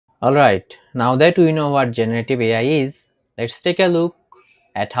Alright, now that we know what generative AI is, let's take a look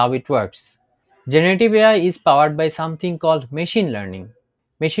at how it works. Generative AI is powered by something called machine learning.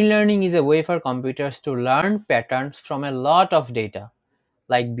 Machine learning is a way for computers to learn patterns from a lot of data,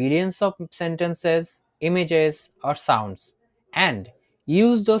 like billions of sentences, images, or sounds, and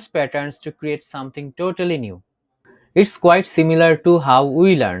use those patterns to create something totally new. It's quite similar to how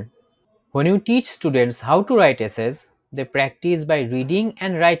we learn. When you teach students how to write essays, they practice by reading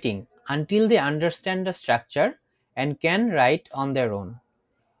and writing until they understand the structure and can write on their own.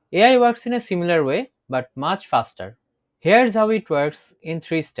 AI works in a similar way but much faster. Here's how it works in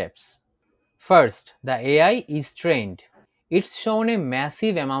 3 steps. First, the AI is trained. It's shown a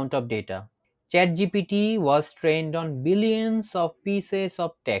massive amount of data. ChatGPT was trained on billions of pieces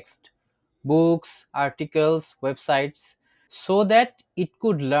of text, books, articles, websites, so that it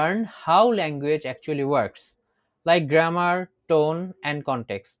could learn how language actually works, like grammar, tone, and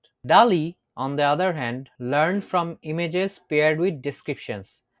context. DALI, on the other hand, learned from images paired with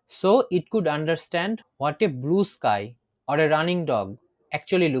descriptions, so it could understand what a blue sky or a running dog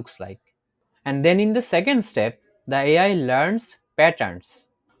actually looks like. And then in the second step, the AI learns patterns.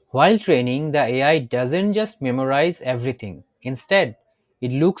 While training, the AI doesn't just memorize everything. Instead,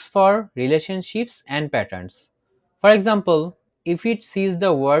 it looks for relationships and patterns. For example, if it sees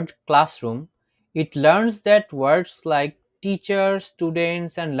the word classroom, it learns that words like teacher,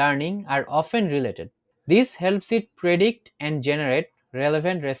 students, and learning are often related. This helps it predict and generate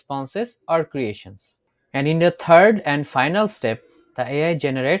relevant responses or creations. And in the third and final step, the AI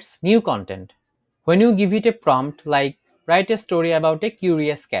generates new content. When you give it a prompt like write a story about a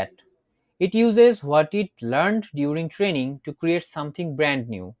curious cat, it uses what it learned during training to create something brand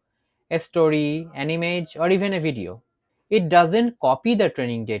new, a story, an image, or even a video. It doesn't copy the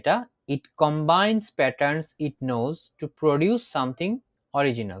training data, it combines patterns it knows to produce something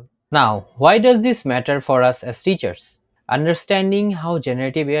original. Now, why does this matter for us as teachers? Understanding how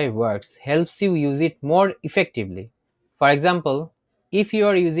generative AI works helps you use it more effectively. For example, if you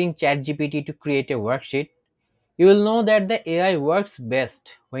are using ChatGPT to create a worksheet, you will know that the AI works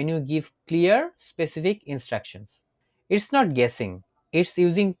best when you give clear, specific instructions. It's not guessing, it's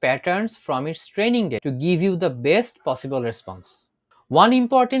using patterns from its training data to give you the best possible response. One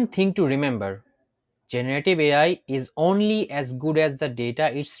important thing to remember: generative AI is only as good as the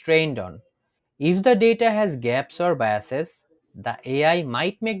data it's trained on. If the data has gaps or biases, the AI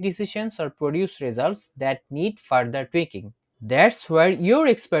might make decisions or produce results that need further tweaking. That's where your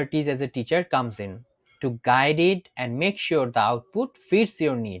expertise as a teacher comes in, to guide it and make sure the output fits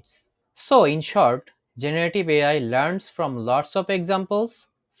your needs. So, in short, generative AI learns from lots of examples,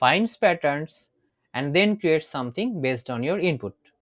 finds patterns, and then creates something based on your input.